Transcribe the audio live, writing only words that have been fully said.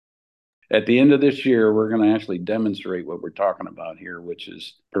At the end of this year, we're going to actually demonstrate what we're talking about here, which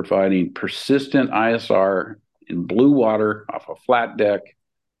is providing persistent ISR in blue water off a flat deck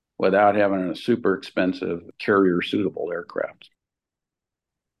without having a super expensive carrier suitable aircraft.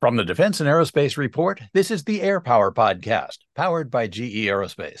 From the Defense and Aerospace Report, this is the Airpower Podcast, powered by GE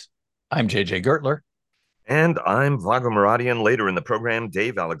Aerospace. I'm JJ Gertler. And I'm Vago Muradian. Later in the program,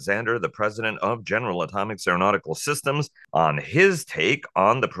 Dave Alexander, the president of General Atomics Aeronautical Systems, on his take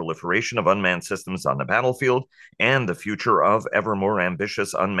on the proliferation of unmanned systems on the battlefield and the future of ever more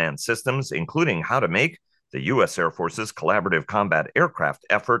ambitious unmanned systems, including how to make the U.S. Air Force's collaborative combat aircraft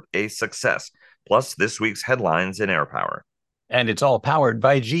effort a success, plus this week's headlines in Airpower. And it's all powered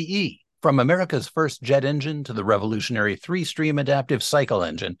by GE. From America's first jet engine to the revolutionary three-stream adaptive cycle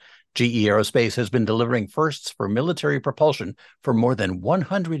engine, GE Aerospace has been delivering firsts for military propulsion for more than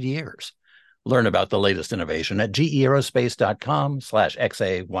 100 years. Learn about the latest innovation at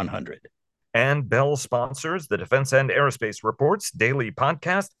geaerospace.com/XA100. And Bell sponsors the Defense and Aerospace Reports daily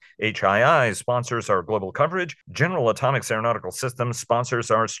podcast. HII sponsors our global coverage. General Atomics Aeronautical Systems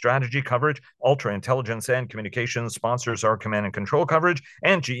sponsors our strategy coverage. Ultra Intelligence and Communications sponsors our command and control coverage.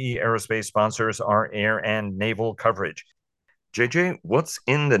 And GE Aerospace sponsors our air and naval coverage. JJ, what's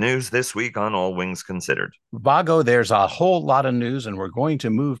in the news this week on All Wings Considered? Vago, there's a whole lot of news, and we're going to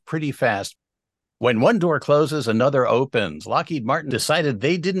move pretty fast. When one door closes, another opens. Lockheed Martin decided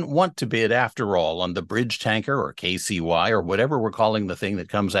they didn't want to bid after all on the bridge tanker, or KCY, or whatever we're calling the thing that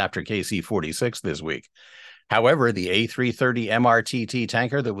comes after KC-46 this week. However, the A330 MRTT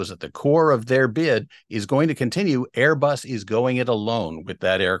tanker that was at the core of their bid is going to continue. Airbus is going it alone with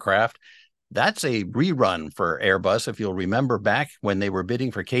that aircraft. That's a rerun for Airbus. If you'll remember back when they were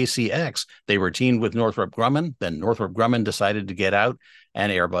bidding for KCX, they were teamed with Northrop Grumman. Then Northrop Grumman decided to get out,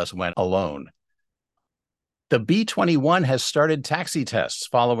 and Airbus went alone. The B-21 has started taxi tests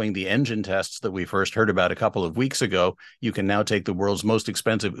following the engine tests that we first heard about a couple of weeks ago. You can now take the world's most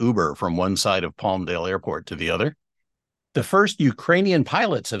expensive Uber from one side of Palmdale Airport to the other. The first Ukrainian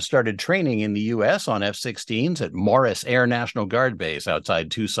pilots have started training in the U.S. on F-16s at Morris Air National Guard Base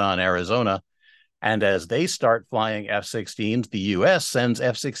outside Tucson, Arizona. And as they start flying F-16s, the U.S. sends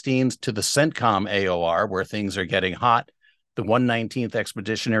F-16s to the CENTCOM AOR, where things are getting hot. The 119th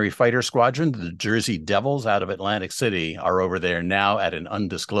Expeditionary Fighter Squadron, the Jersey Devils out of Atlantic City, are over there now at an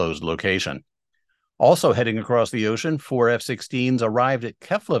undisclosed location. Also heading across the ocean, 4 F-16s arrived at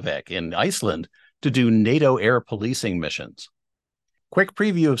Keflavik in Iceland to do NATO air policing missions. Quick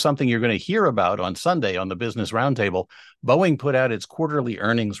preview of something you're going to hear about on Sunday on the Business Roundtable. Boeing put out its quarterly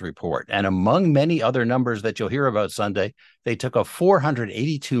earnings report, and among many other numbers that you'll hear about Sunday, they took a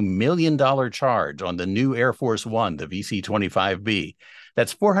 $482 million charge on the new Air Force One, the VC-25B.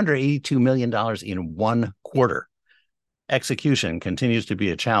 That's $482 million in 1 quarter. Execution continues to be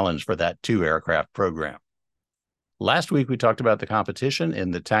a challenge for that 2-aircraft program. Last week, we talked about the competition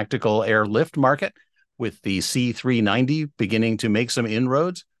in the tactical airlift market, with the C-390 beginning to make some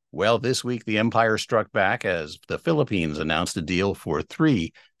inroads. Well, this week, the Empire struck back as the Philippines announced a deal for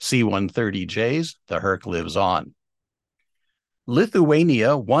 3 C-130Js. The Herc lives on.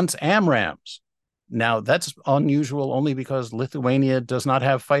 Lithuania wants AMRAAMs. Now, that's unusual only because Lithuania does not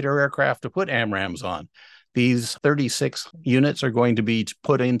have fighter aircraft to put AMRAAMs on. These 36 units are going to be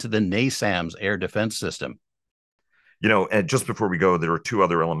put into the NASAMS air defense system. You know, and just before we go, there are 2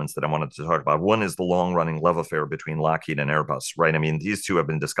 other elements that I wanted to talk about. One is the long-running love affair between Lockheed and Airbus, right? I mean, these two have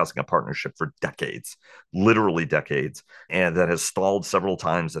been discussing a partnership for decades, literally decades, and that has stalled several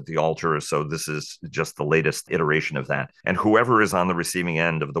times at the altar. So this is just the latest iteration of that. And whoever is on the receiving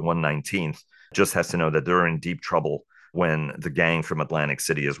end of the 119th just has to know that they're in deep trouble when the gang from Atlantic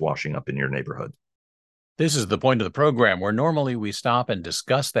City is washing up in your neighborhood. This is the point of the program where normally we stop and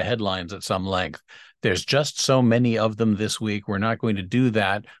discuss the headlines at some length. There's just so many of them this week. We're not going to do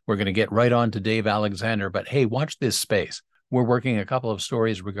that. We're going to get right on to Dave Alexander. But hey, watch this space. We're working a couple of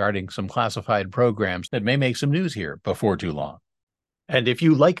stories regarding some classified programs that may make some news here before too long. And if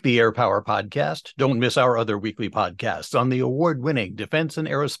you like the Airpower podcast, don't miss our other weekly podcasts on the award-winning Defense and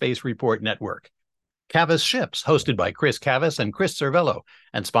Aerospace Report Network. Cavas Ships, hosted by Chris Cavas and Chris Cervello,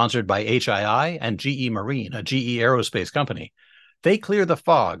 and sponsored by HII and GE Marine, a GE Aerospace company. They clear the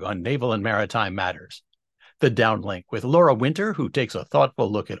fog on naval and maritime matters. The Downlink with Laura Winter, who takes a thoughtful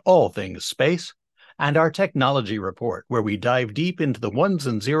look at all things space. And our Technology Report, where we dive deep into the ones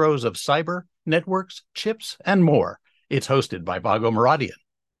and zeros of cyber, networks, chips, and more. It's hosted by Vago Muradian.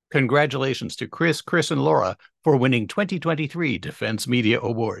 Congratulations to Chris, and Laura for winning 2023 Defense Media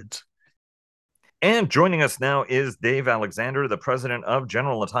Awards. And joining us now is Dave Alexander, the president of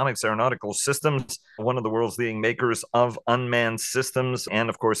General Atomics Aeronautical Systems, one of the world's leading makers of unmanned systems. And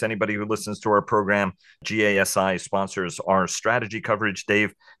of course, anybody who listens to our program, GASI sponsors our strategy coverage.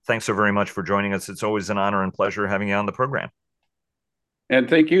 Dave, thanks so very much for joining us. It's always an honor and pleasure having you on the program. And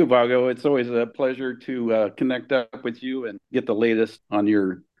thank you, Vago. It's always a pleasure to connect up with you and get the latest on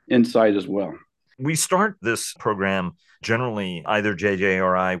your insight as well. We start this program generally, either JJ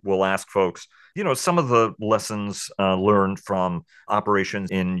or I will ask folks, some of the lessons learned from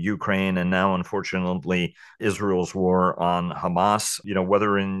operations in Ukraine and now, unfortunately, Israel's war on Hamas,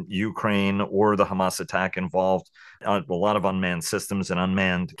 whether in Ukraine or the Hamas attack involved a lot of unmanned systems and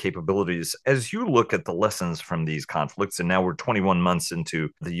unmanned capabilities. As you look at the lessons from these conflicts, and now we're 21 months into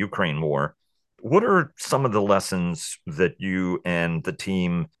the Ukraine war, what are some of the lessons that you and the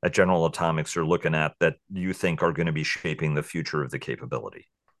team at General Atomics are looking at that you think are going to be shaping the future of the capability?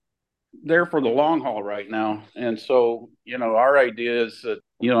 They're for the long haul right now. And so, our idea is that,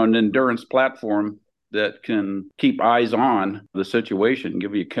 an endurance platform that can keep eyes on the situation,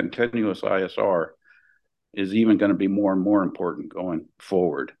 give you continuous ISR, is even going to be more and more important going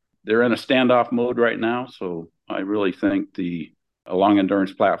forward. They're in a standoff mode right now. So I really think a long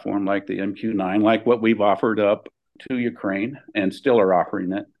endurance platform like the MQ-9, like what we've offered up to Ukraine and still are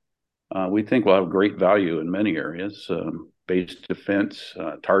offering it, we think will have great value in many areas, base defense,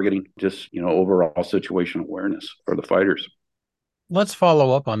 targeting, just, overall situational awareness for the fighters. Let's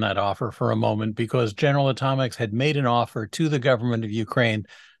follow up on that offer for a moment, because General Atomics had made an offer to the government of Ukraine,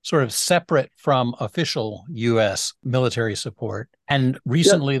 sort of separate from official U.S. military support. And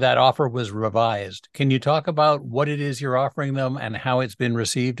recently that offer was revised. Can you talk about what it is you're offering them and how it's been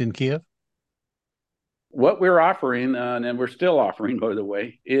received in Kiev? What we're offering, and we're still offering, by the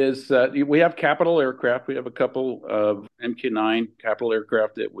way, is we have capital aircraft. We have a couple of MQ-9 capital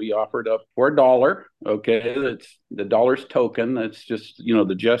aircraft that we offered up for $1. Okay, that's the dollar's token. That's just,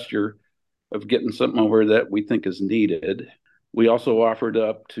 the gesture of getting something over that we think is needed. We also offered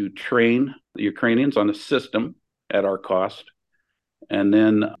up to train the Ukrainians on the system at our cost. And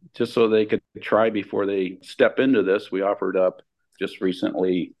then just so they could try before they step into this, we offered up just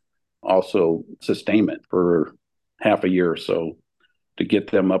recently also sustainment for half a year or so to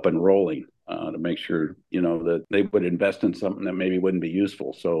get them up and rolling, to make sure, that they would invest in something that maybe wouldn't be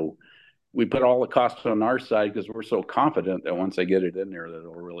useful. So we put all the costs on our side because we're so confident that once they get it in there, that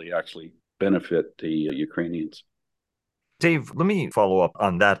it'll really actually benefit the Ukrainians. Dave, let me follow up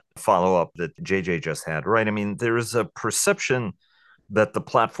on that follow-up that JJ just had, right? I mean, there is a perception that the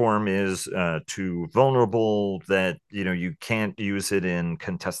platform is too vulnerable, that, you can't use it in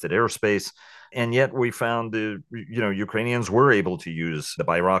contested airspace. And yet we found the, Ukrainians were able to use the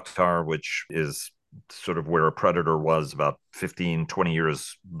Bayraktar, which is sort of where a Predator was about 15, 20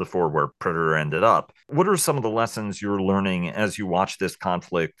 years before where Predator ended up. What are some of the lessons you're learning as you watch this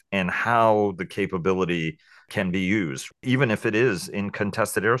conflict and how the capability can be used, even if it is in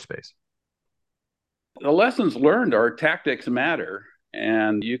contested airspace? The lessons learned are tactics matter.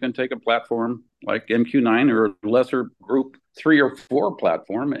 And you can take a platform like MQ-9 or a lesser Group 3 or 4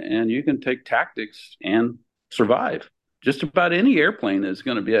 platform, and you can take tactics and survive. Just about any airplane is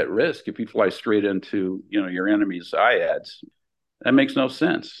going to be at risk if you fly straight into, your enemy's IADs. That makes no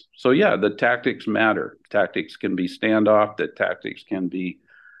sense. So yeah, the tactics matter. Tactics can be standoff. The tactics can be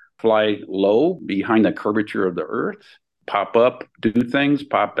fly low behind the curvature of the Earth, pop up, do things,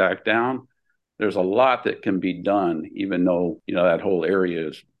 pop back down. There's a lot that can be done, even though, that whole area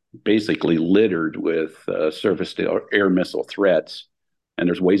is basically littered with surface-to-air missile threats. And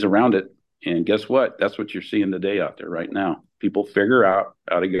there's ways around it. And guess what? That's what you're seeing today out there right now. People figure out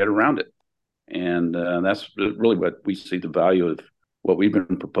how to get around it. And that's really what we see the value of what we've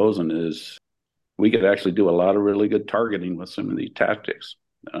been proposing is we could actually do a lot of really good targeting with some of these tactics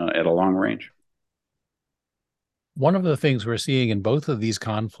at a long range. One of the things we're seeing in both of these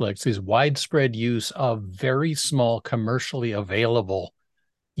conflicts is widespread use of very small commercially available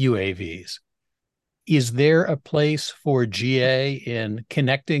UAVs. Is there a place for GA in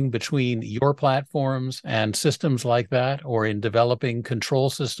connecting between your platforms and systems like that, or in developing control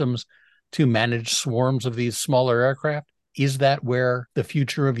systems to manage swarms of these smaller aircraft? Is that where the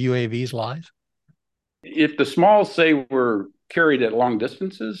future of UAVs lies? If the smalls, say, were carried at long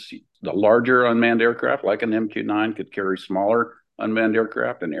distances, the larger unmanned aircraft, like an MQ-9, could carry smaller unmanned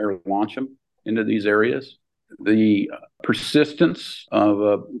aircraft and air launch them into these areas. The persistence of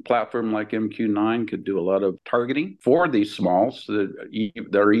a platform like MQ-9 could do a lot of targeting for these smalls that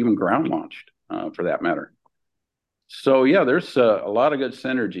are even ground launched, for that matter. So yeah, there's a lot of good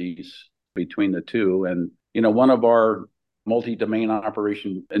synergies between the two. And, one of our multi-domain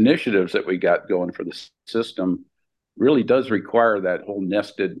operation initiatives that we got going for the system really does require that whole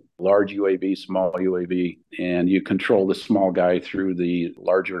nested large UAV, small UAV, and you control the small guy through the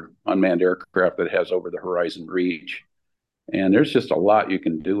larger unmanned aircraft that has over the horizon reach. And there's just a lot you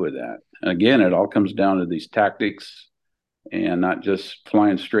can do with that. And again, it all comes down to these tactics and not just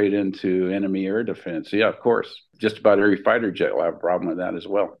flying straight into enemy air defense. Yeah, of course, just about every fighter jet will have a problem with that as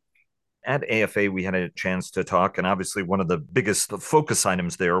well. At AFA, we had a chance to talk, and obviously one of the biggest focus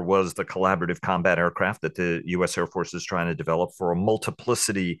items there was the collaborative combat aircraft that the U.S. Air Force is trying to develop for a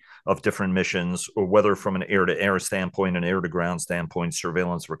multiplicity of different missions, or whether from an air-to-air standpoint, an air-to-ground standpoint,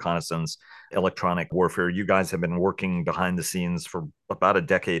 surveillance, reconnaissance, electronic warfare. You guys have been working behind the scenes for about a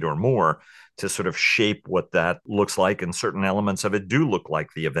decade or more to sort of shape what that looks like, and certain elements of it do look like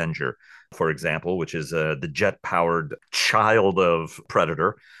the Avenger, for example, which is the jet-powered child of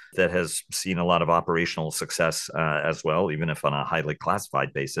Predator that has seen a lot of operational success as well, even if on a highly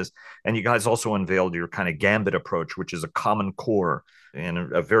classified basis. And you guys also unveiled your kind of Gambit approach, which is a common core and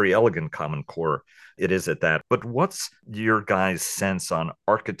a very elegant common core. It is at that. But what's your guys' sense on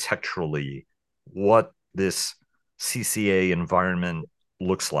architecturally what this CCA environment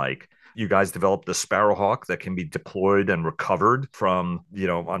looks like? You guys developed the Sparrowhawk that can be deployed and recovered from,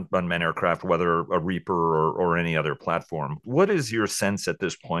 unmanned aircraft, whether a Reaper or any other platform. What is your sense at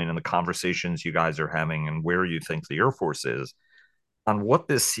this point in the conversations you guys are having and where you think the Air Force is on what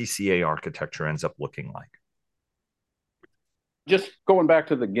this CCA architecture ends up looking like? Just going back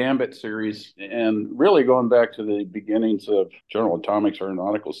to the Gambit series and really going back to the beginnings of General Atomics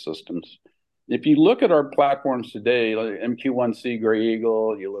Aeronautical Systems, if you look at our platforms today, like MQ-1C Gray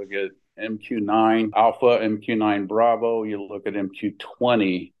Eagle, you look at MQ-9 Alpha, MQ-9 Bravo, you look at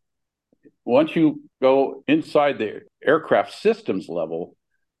MQ-20, once you go inside the aircraft systems level,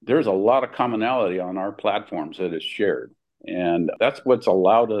 there's a lot of commonality on our platforms that is shared. And that's what's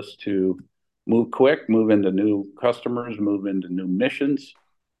allowed us to move quick, move into new customers, move into new missions,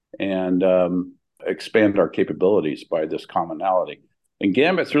 and expand our capabilities by this commonality. And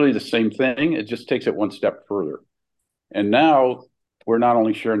Gambit's really the same thing. It just takes it one step further. And now we're not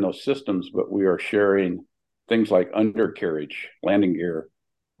only sharing those systems, but we are sharing things like undercarriage, landing gear.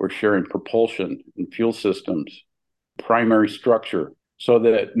 We're sharing propulsion and fuel systems, primary structure, so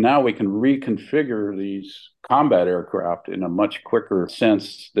that now we can reconfigure these combat aircraft in a much quicker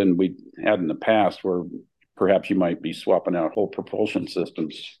sense than we had in the past, where perhaps you might be swapping out whole propulsion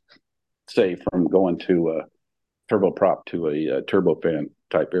systems, say, from going to turboprop to a turbofan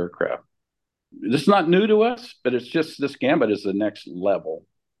type aircraft. This is not new to us, but it's just this Gambit is the next level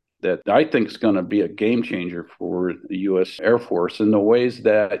that I think is going to be a game changer for the U.S. Air Force in the ways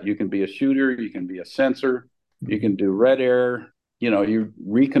that you can be a shooter, you can be a sensor, you can do red air. You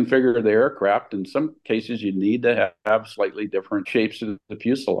reconfigure the aircraft. In some cases, you need to have slightly different shapes of the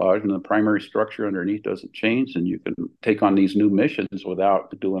fuselage, and the primary structure underneath doesn't change, and you can take on these new missions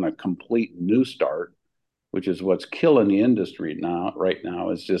without doing a complete new start, which is what's killing the industry right now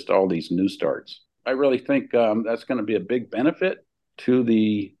is just all these new starts. I really think that's going to be a big benefit to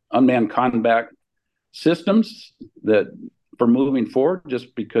the unmanned combat systems that for moving forward,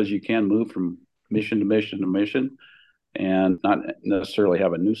 just because you can move from mission to mission to mission and not necessarily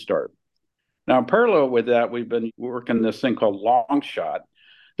have a new start. Now, in parallel with that, we've been working this thing called long shot.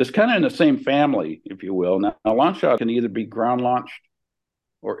 That's kind of in the same family, if you will. Now, long shot can either be ground launched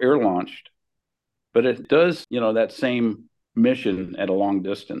or air launched, but it does, that same mission at a long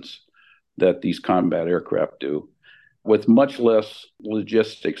distance that these combat aircraft do, with much less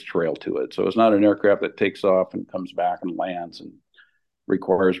logistics trail to it. So it's not an aircraft that takes off and comes back and lands and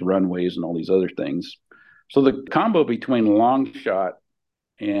requires runways and all these other things. So the combo between long shot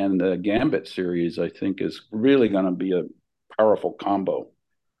and the Gambit series, I think, is really going to be a powerful combo,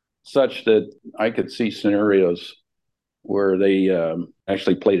 such that I could see scenarios where they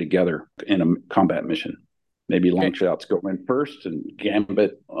actually play together in a combat mission. Maybe long shots go in first and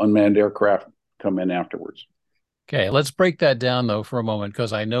Gambit unmanned aircraft come in afterwards. Okay, let's break that down, though, for a moment,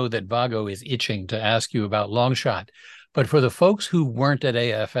 because I know that Vago is itching to ask you about long shot. But for the folks who weren't at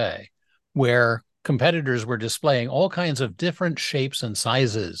AFA, where competitors were displaying all kinds of different shapes and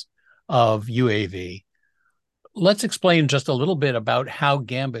sizes of UAV, let's explain just a little bit about how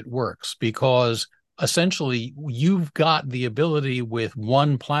Gambit works, because essentially you've got the ability with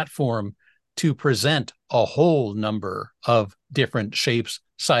one platform to present a whole number of different shapes,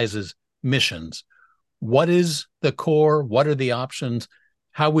 sizes, missions. What is the core? What are the options?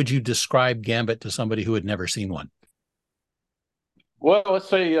 How would you describe Gambit to somebody who had never seen one? Well, let's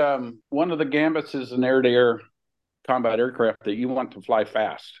say one of the Gambits is an air-to-air combat aircraft that you want to fly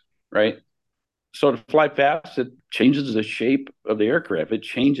fast, right? So to fly fast, it changes the shape of the aircraft. It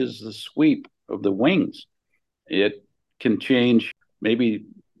changes the sweep of the wings. It can change maybe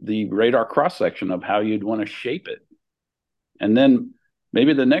the radar cross section of how you'd want to shape it. And then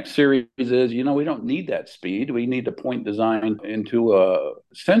maybe the next series is, we don't need that speed. We need to point design into a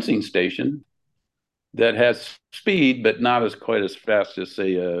sensing station that has speed, but not as quite as fast as,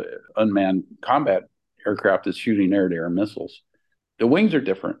 say, a unmanned combat aircraft that's shooting air-to-air missiles. The wings are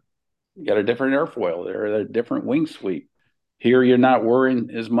different. You got a different airfoil. They're a different wing sweep. Here, you're not worrying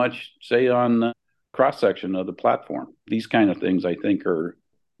as much, say, on the cross section of the platform. These kind of things, I think, are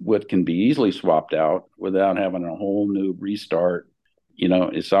what can be easily swapped out without having a whole new restart.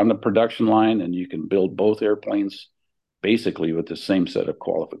 It's on the production line, and you can build both airplanes basically with the same set of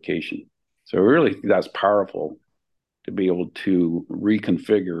qualification. So really, that's powerful to be able to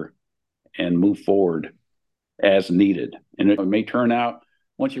reconfigure and move forward as needed. And it may turn out,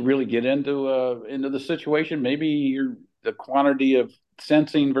 once you really get into the situation, maybe the quantity of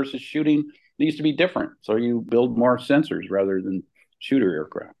sensing versus shooting needs to be different. So you build more sensors rather than shooter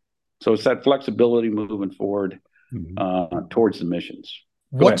aircraft. So it's that flexibility moving forward towards the missions.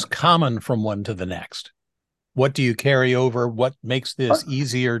 What's common from one to the next? What do you carry over? What makes this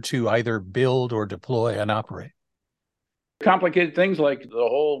easier to either build or deploy and operate? Complicated things like the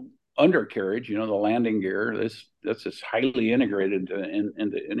whole undercarriage, the landing gear, that's just highly integrated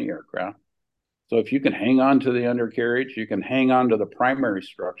into any aircraft. So if you can hang on to the undercarriage, you can hang on to the primary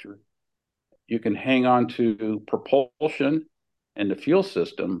structure, you can hang on to propulsion and the fuel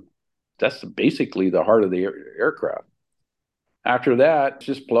system. That's basically the heart of the aircraft. After that, it's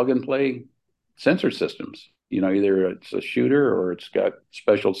just plug and play sensor systems. Either it's a shooter or it's got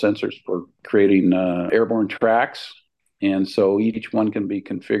special sensors for creating airborne tracks. And so each one can be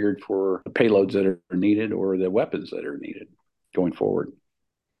configured for the payloads that are needed or the weapons that are needed going forward.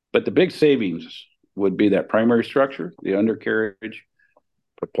 But the big savings would be that primary structure, the undercarriage,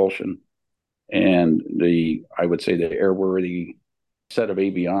 propulsion, and I would say the airworthy set of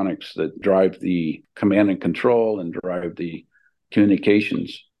avionics that drive the command and control and drive the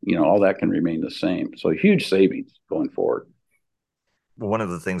communications. All that can remain the same. So huge savings going forward. One of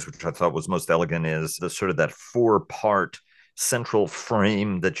the things which I thought was most elegant is the sort of that 4-part central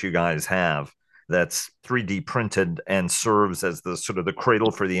frame that you guys have that's 3D printed and serves as the sort of the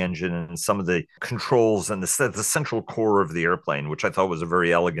cradle for the engine and some of the controls and the central core of the airplane, which I thought was a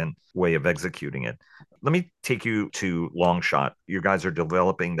very elegant way of executing it. Let me take you to Longshot. You guys are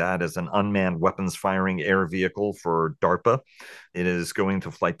developing that as an unmanned weapons firing air vehicle for DARPA. It is going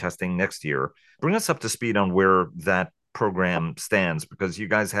to flight testing next year. Bring us up to speed on where that program stands, because you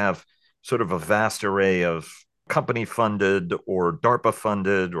guys have sort of a vast array of company funded or DARPA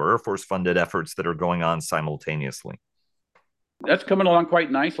funded or Air Force funded efforts that are going on simultaneously. That's coming along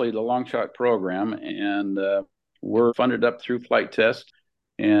quite nicely, the Longshot program, and we're funded up through flight test,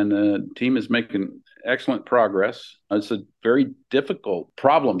 and the team is making excellent progress. It's a very difficult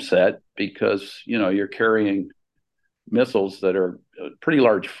problem set because you're carrying missiles that are a pretty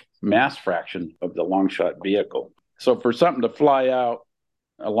large mass fraction of the Longshot vehicle. So for something to fly out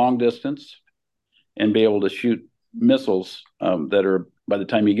a long distance and be able to shoot missiles that are, by the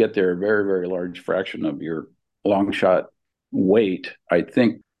time you get there, a very, very large fraction of your Longshot weight, I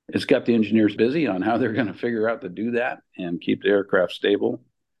think it's got the engineers busy on how they're going to figure out to do that and keep the aircraft stable.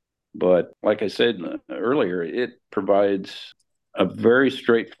 But like I said earlier, it provides a very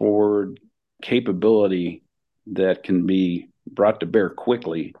straightforward capability that can be brought to bear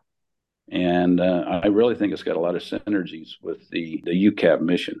quickly. And I really think it's got a lot of synergies with the UCAV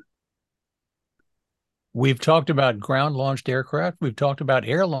mission. We've talked about ground-launched aircraft. We've talked about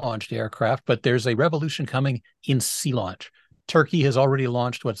air-launched aircraft, but there's a revolution coming in sea launch. Turkey has already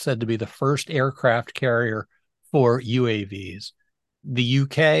launched what's said to be the first aircraft carrier for UAVs. The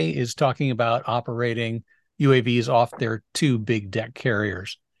UK is talking about operating UAVs off their 2 big deck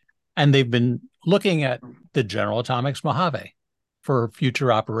carriers. And they've been looking at the General Atomics Mojave for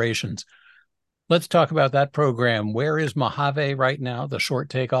future operations. Let's talk about that program. Where is Mojave right now, the short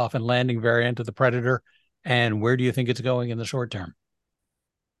takeoff and landing variant of the Predator, and where do you think it's going in the short term?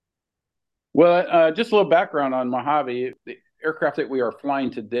 Well, just a little background on Mojave. The aircraft that we are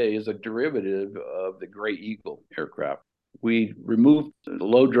flying today is a derivative of the Gray Eagle aircraft. We removed the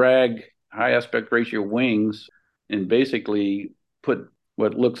low drag, high aspect ratio wings and basically put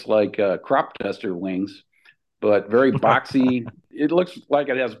what looks like crop duster wings, but very boxy. It looks like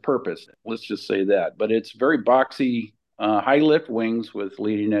it has a purpose. Let's just say that. But it's very boxy, high lift wings with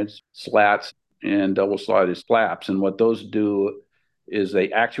leading edge slats and double slotted flaps. And what those do is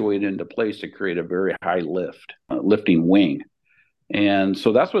they actuate into place to create a very high lifting wing. And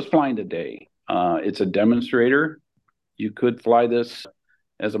so that's what's flying today. It's a demonstrator. You could fly this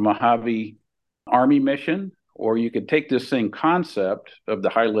as a Mojave Army mission, or you could take this same concept of the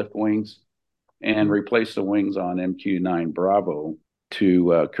high lift wings and replace the wings on MQ-9 Bravo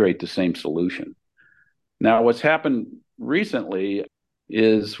to create the same solution. Now, what's happened recently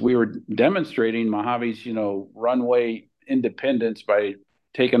is we were demonstrating Mojave's, runway independence by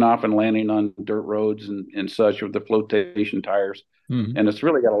taking off and landing on dirt roads and such with the flotation tires. Mm-hmm. And it's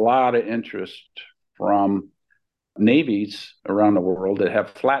really got a lot of interest from navies around the world that have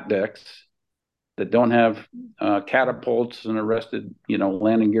flat decks that don't have catapults and arrested,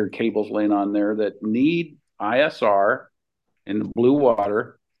 landing gear cables laying on there that need ISR in the blue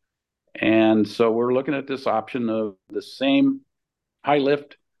water. And so we're looking at this option of the same high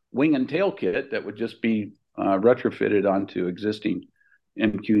lift wing and tail kit that would just be retrofitted onto existing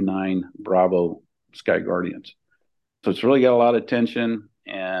MQ-9 Bravo Sky Guardians. So it's really got a lot of tension,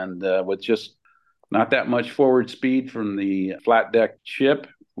 and with just not that much forward speed from the flat deck ship,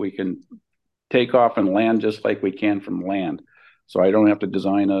 we can take off and land just like we can from land. So I don't have to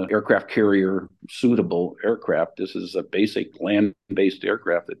design an aircraft carrier suitable aircraft. This is a basic land-based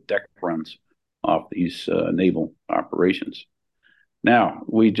aircraft that deck runs off these naval operations. Now,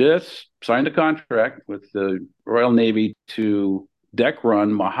 we just signed a contract with the Royal Navy to deck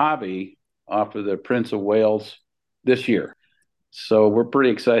run Mojave off of the Prince of Wales this year. So we're pretty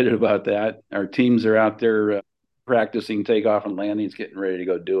excited about that. Our teams are out there practicing takeoff and landings, getting ready to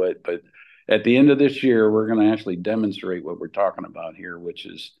go do it. But at the end of this year, we're going to actually demonstrate what we're talking about here, which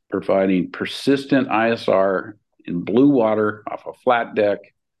is providing persistent ISR in blue water off a flat deck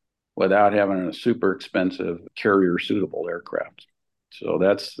without having a super expensive carrier suitable aircraft. So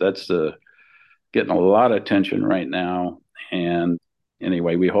that's getting a lot of attention right now. And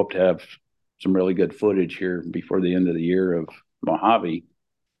anyway, we hope to have some really good footage here before the end of the year of Mojave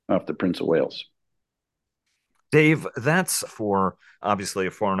off the Prince of Wales. Dave, that's for obviously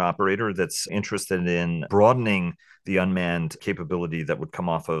a foreign operator that's interested in broadening the unmanned capability that would come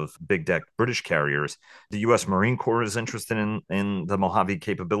off of big deck British carriers. The U.S. Marine Corps is interested in the Mojave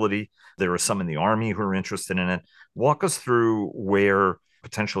capability. There are some in the Army who are interested in it. Walk us through where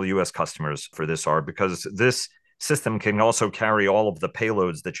potential U.S. customers for this are, because this system can also carry all of the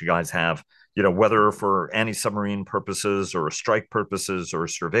payloads that you guys have, whether for anti-submarine purposes or strike purposes or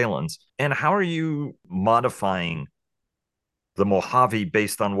surveillance. And how are you modifying the Mojave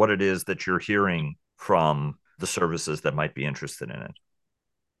based on what it is that you're hearing from the services that might be interested in it?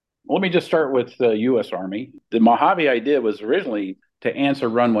 Let me just start with the U.S. Army. The Mojave idea was originally to answer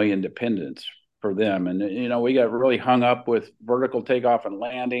runway independence for them. And, we got really hung up with vertical takeoff and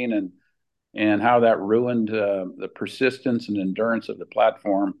landing and how that ruined the persistence and endurance of the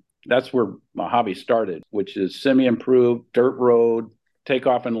platform. That's where Mojave started, which is semi-improved, dirt road,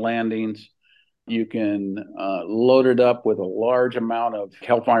 takeoff and landings. You can load it up with a large amount of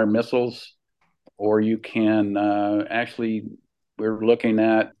Hellfire missiles, or you can we're looking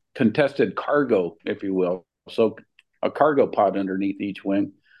at contested cargo, if you will. So a cargo pod underneath each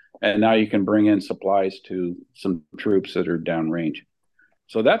wing. And now you can bring in supplies to some troops that are downrange.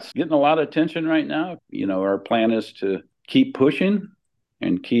 So that's getting a lot of attention right now. Our plan is to keep pushing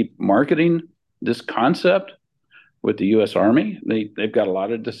and keep marketing this concept with the U.S. Army. They've got a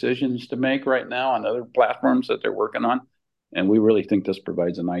lot of decisions to make right now on other platforms that they're working on. And we really think this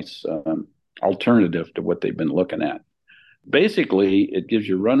provides a nice alternative to what they've been looking at. Basically, it gives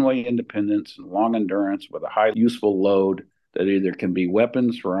you runway independence and long endurance with a high useful load that either can be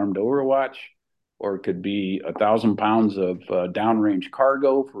weapons for armed overwatch, or it could be 1,000 pounds of downrange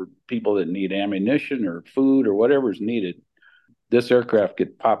cargo for people that need ammunition or food or whatever is needed. This aircraft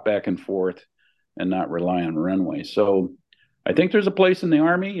could pop back and forth and not rely on runway. So I think there's a place in the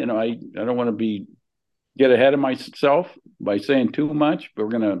Army. I don't want to get ahead of myself by saying too much, but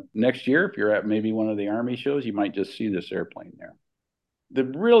we're going to, next year, if you're at maybe one of the Army shows, you might just see this airplane there. The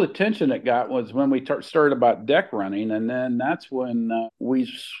real attention it got was when we started about deck running, and then that's when we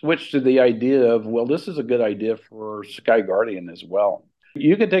switched to the idea of, well, this is a good idea for Sky Guardian as well.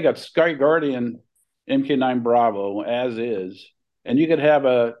 You could take a Sky Guardian MQ-9 Bravo as is, and you could have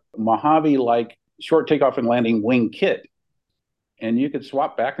a Mojave-like short takeoff and landing wing kit, and you could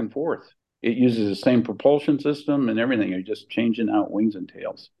swap back and forth. It uses the same propulsion system and everything. You're just changing out wings and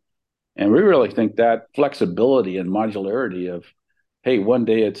tails. And we really think that flexibility and modularity of, hey, one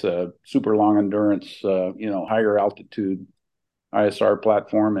day it's a super long endurance, higher altitude ISR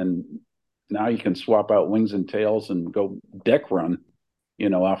platform, and now you can swap out wings and tails and go deck run,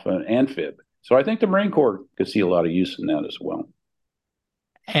 off an amphib. So I think the Marine Corps could see a lot of use in that as well.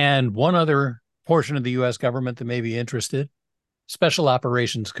 And one other portion of the U.S. government that may be interested, Special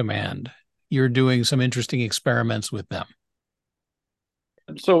Operations Command. you're doing some interesting experiments with them.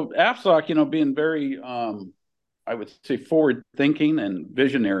 So AFSOC, being very, I would say, forward thinking and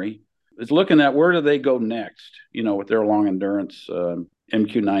visionary, is looking at where do they go next, with their long endurance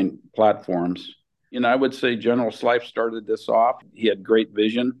MQ-9 platforms. I would say General Slife started this off. He had great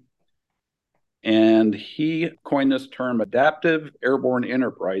vision. And he coined this term adaptive airborne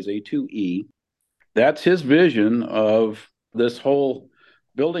enterprise, A2E. That's his vision of this whole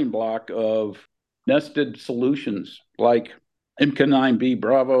building block of nested solutions like MK9B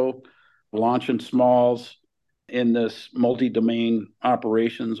Bravo, launching smalls in this multi-domain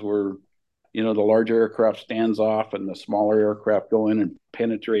operations where, the larger aircraft stands off and the smaller aircraft go in and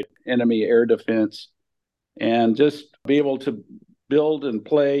penetrate enemy air defense, and just be able to build and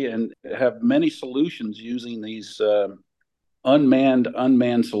play and have many solutions using these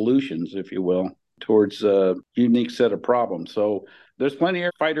unmanned solutions, if you will, towards a unique set of problems. So there's plenty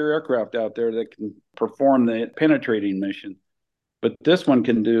of fighter aircraft out there that can perform the penetrating mission, but this one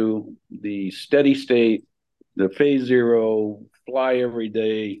can do the steady state, the phase zero, fly every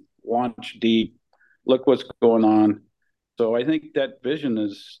day, launch deep, look what's going on. So I think that vision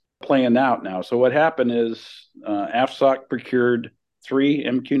is playing out now. So what happened is AFSOC procured 3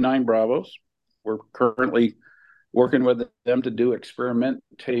 MQ-9 Bravos. We're currently working with them to do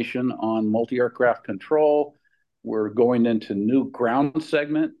experimentation on multi-aircraft control. We're going into new ground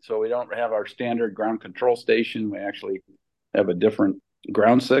segment. So we don't have our standard ground control station. We actually have a different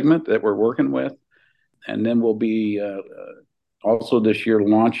ground segment that we're working with. And then we'll be also this year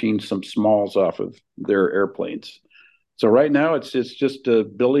launching some smalls off of their airplanes. So right now it's just a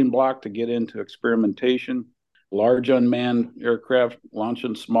building block to get into experimentation, large unmanned aircraft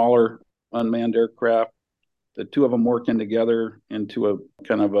launching smaller unmanned aircraft, the two of them working together into a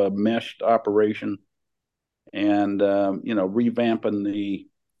kind of a meshed operation, and revamping the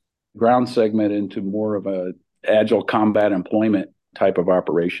ground segment into more of a agile combat employment type of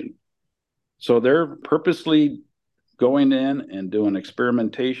operation. So they're purposely going in and doing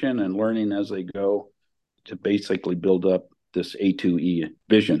experimentation and learning as they go to basically build up this A2E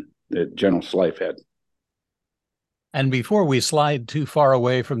vision that General Slife had. And before we slide too far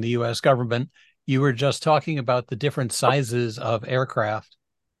away from the U.S. government, you were just talking about the different sizes of aircraft,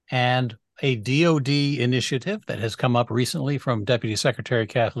 and a DoD initiative that has come up recently from Deputy Secretary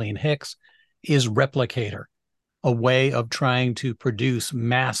Kathleen Hicks is Replicator, a way of trying to produce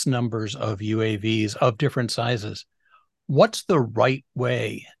mass numbers of UAVs of different sizes. What's the right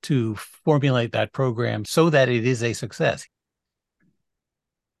way to formulate that program so that it is a success?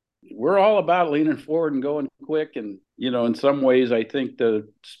 We're all about leaning forward and going quick. And, in some ways, I think the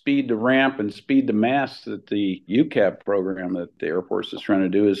speed to ramp and speed to mass that the UCAV program that the Air Force is trying to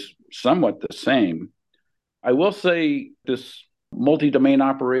do is somewhat the same. I will say this multi-domain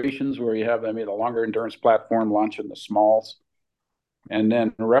operations where you have, the longer endurance platform launching the smalls and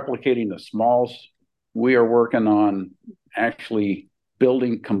then replicating the smalls. We are working on actually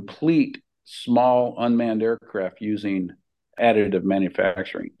building complete small unmanned aircraft using additive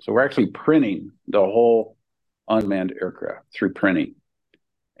manufacturing. So we're actually printing the whole unmanned aircraft through printing.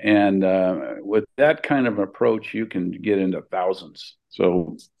 And with that kind of approach, you can get into thousands.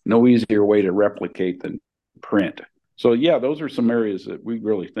 So no easier way to replicate than print. So yeah, those are some areas that we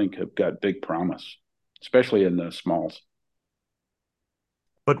really think have got big promise, especially in the smalls.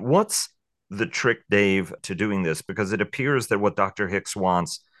 But what's the trick, Dave, to doing this? Because it appears that what Dr. Hicks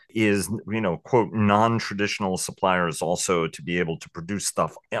wants is, quote, non-traditional suppliers also to be able to produce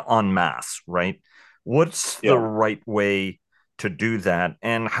stuff en masse, right? What's the right way to do that?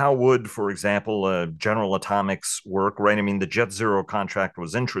 And how would, for example, General Atomics work, right? The Jet Zero contract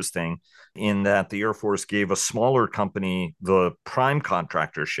was interesting in that the Air Force gave a smaller company the prime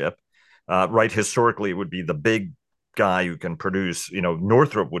contractorship, right? Historically, it would be the big guy who can produce,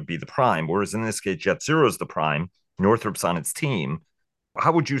 Northrop would be the prime, whereas in this case, Jet Zero is the prime, Northrop's on its team.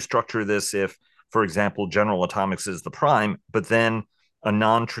 How would you structure this if, for example, General Atomics is the prime, but then a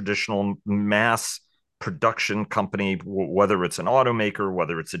non-traditional mass production company, whether it's an automaker,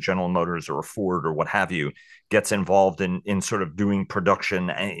 whether it's a General Motors or a Ford or what have you, gets involved in sort of doing production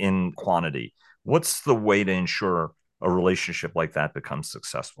in quantity? What's the way to ensure a relationship like that becomes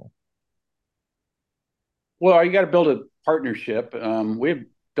successful? Well, you got to build a partnership. We've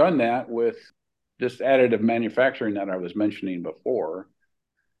done that with this additive manufacturing that I was mentioning before.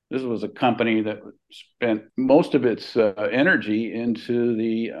 This was a company that spent most of its energy into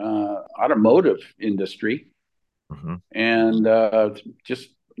the automotive industry. Mm-hmm. And just,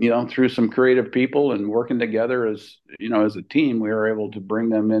 through some creative people and working together as a team, we were able to bring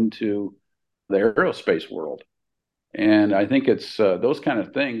them into the aerospace world. And I think it's those kind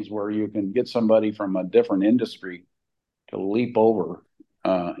of things where you can get somebody from a different industry to leap over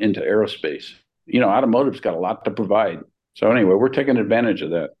into aerospace. Automotive's got a lot to provide. So anyway, we're taking advantage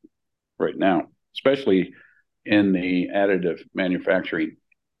of that right now, especially in the additive manufacturing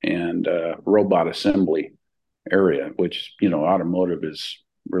and robot assembly area, which, automotive is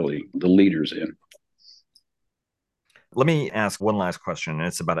really the leaders in. Let me ask one last question, and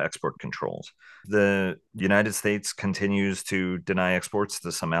it's about export controls. The United States continues to deny exports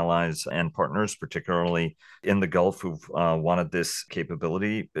to some allies and partners, particularly in the Gulf, who've wanted this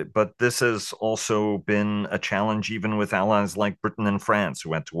capability. But this has also been a challenge even with allies like Britain and France,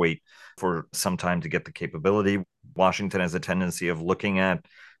 who had to wait for some time to get the capability. Washington has a tendency of looking at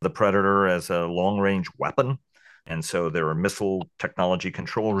the Predator as a long-range weapon. And so there are missile technology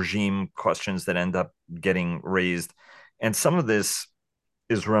control regime questions that end up getting raised. And some of this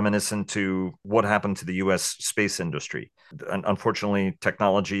is reminiscent to what happened to the US space industry. Unfortunately,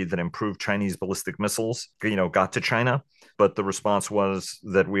 technology that improved Chinese ballistic missiles, got to China, but the response was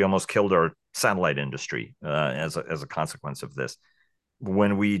that we almost killed our satellite industry as a consequence of this.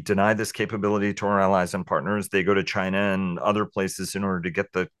 When we deny this capability to our allies and partners, they go to China and other places in order to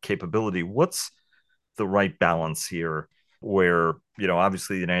get the capability. What's the right balance here where,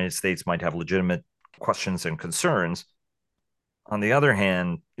 obviously the United States might have legitimate questions and concerns. On the other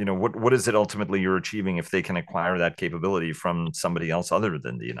hand, what is it ultimately you're achieving if they can acquire that capability from somebody else other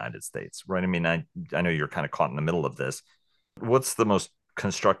than the United States, right? I mean, I know you're kind of caught in the middle of this. What's the most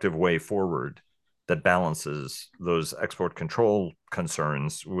constructive way forward that balances those export control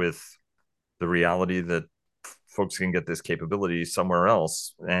concerns with the reality that folks can get this capability somewhere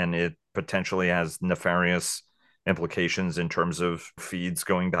else, and it potentially has nefarious implications in terms of feeds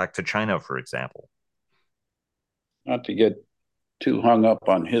going back to China, for example? Not to get too hung up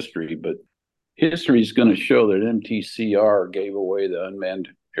on history, but history is going to show that MTCR gave away the unmanned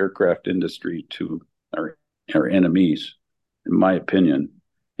aircraft industry to our enemies, in my opinion.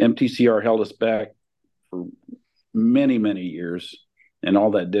 MTCR held us back for many, many years, and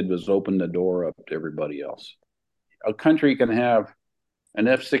all that did was open the door up to everybody else. A country can have an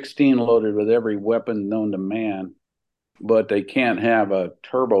F-16 loaded with every weapon known to man, but they can't have a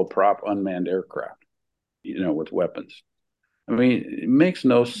turboprop unmanned aircraft, with weapons. I mean, it makes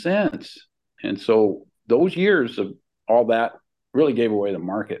no sense. And so those years of all that really gave away the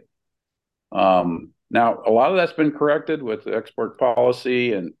market. Now, a lot of that's been corrected with export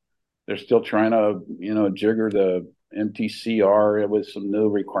policy, and they're still trying to, jigger the MTCR with some new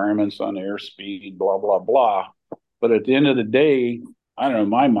requirements on airspeed, blah, blah, blah. But at the end of the day, I don't know, in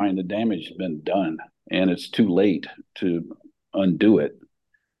my mind, the damage has been done, and it's too late to undo it.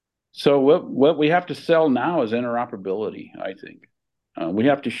 So what we have to sell now is interoperability, I think. We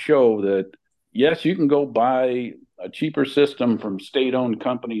have to show that, yes, you can go buy a cheaper system from state-owned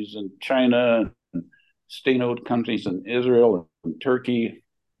companies in China, and state-owned companies in Israel and Turkey,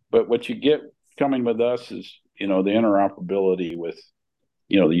 but what you get coming with us is, the interoperability with,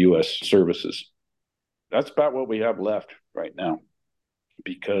 the U.S. services. That's about what we have left right now,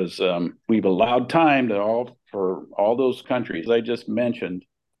 because we've allowed time for all those countries I just mentioned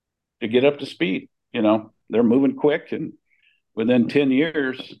to get up to speed. They're moving quick, and within 10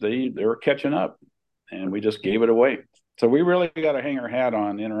 years, they're catching up, and we just gave it away. So we really got to hang our hat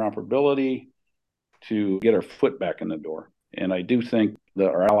on interoperability to get our foot back in the door. And I do think that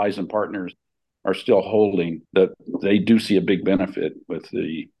our allies and partners are still holding that they do see a big benefit with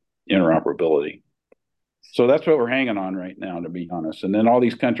the interoperability. So that's what we're hanging on right now, to be honest. And then all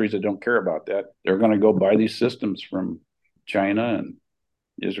these countries that don't care about that, they're going to go buy these systems from China and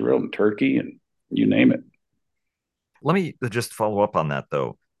Israel and Turkey and you name it. Let me just follow up on that,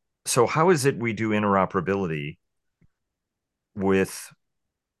 though. So how is it we do interoperability with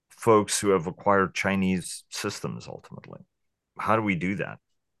folks who have acquired Chinese systems ultimately? How do we do that?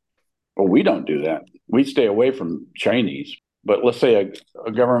 Well, we don't do that. We stay away from Chinese. But let's say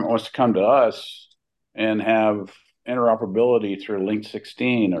a government wants to come to us and have interoperability through Link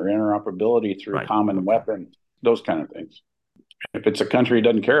 16 or interoperability through common weapon, those kind of things. If it's a country that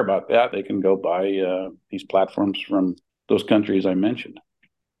doesn't care about that, they can go buy these platforms from those countries I mentioned.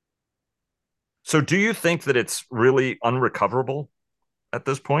 So do you think that it's really unrecoverable at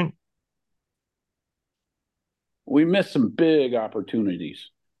this point? We missed some big opportunities.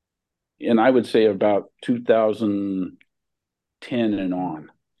 And I would say about 2010 and on,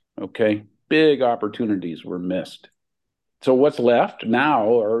 okay? Big opportunities were missed. So what's left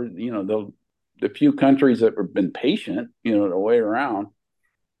now are, the few countries that have been patient, to wait around,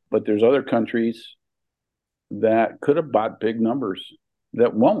 but there's other countries that could have bought big numbers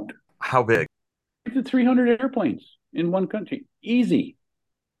that won't. How big? 300 airplanes. in one country. Easy.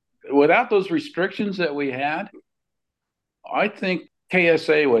 Without those restrictions that we had, I think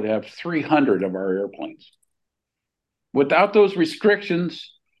KSA would have 300 of our airplanes. Without those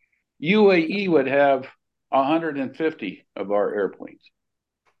restrictions, UAE would have 150 of our airplanes.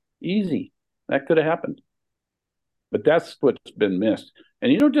 Easy. That could have happened. But that's what's been missed.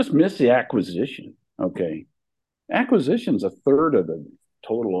 And you don't just miss the acquisition, okay? Acquisition's a third of the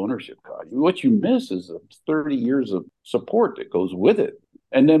total ownership cost. What you miss is the 30 years of support that goes with it.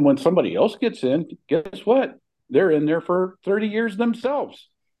 And then when somebody else gets in, guess what? They're in there for 30 years themselves.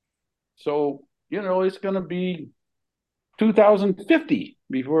 So, it's going to be 2050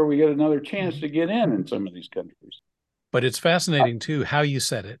 before we get another chance to get in some of these countries. But it's fascinating, too, how you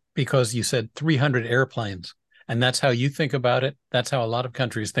said it, because you said 300 airplanes, and that's how you think about it. That's how a lot of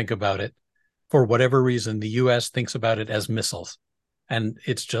countries think about it. For whatever reason, the U.S. thinks about it as missiles. And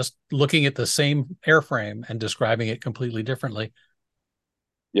it's just looking at the same airframe and describing it completely differently.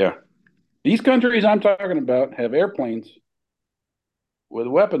 Yeah. These countries I'm talking about have airplanes with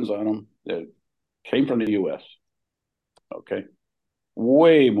weapons on them that came from the U.S. Okay.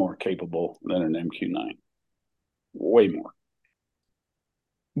 Way more capable than an MQ-9. Way more.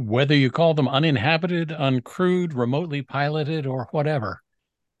 Whether you call them uninhabited, uncrewed, remotely piloted, or whatever,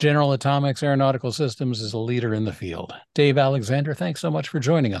 General Atomics Aeronautical Systems is a leader in the field. Dave Alexander, thanks so much for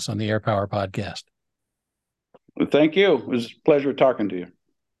joining us on the AirPower podcast. Well, thank you. It was a pleasure talking to you.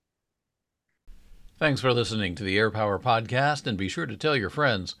 Thanks for listening to the AirPower podcast, and be sure to tell your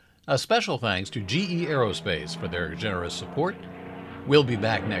friends. A special thanks to GE Aerospace for their generous support. We'll be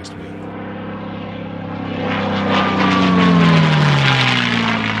back next week.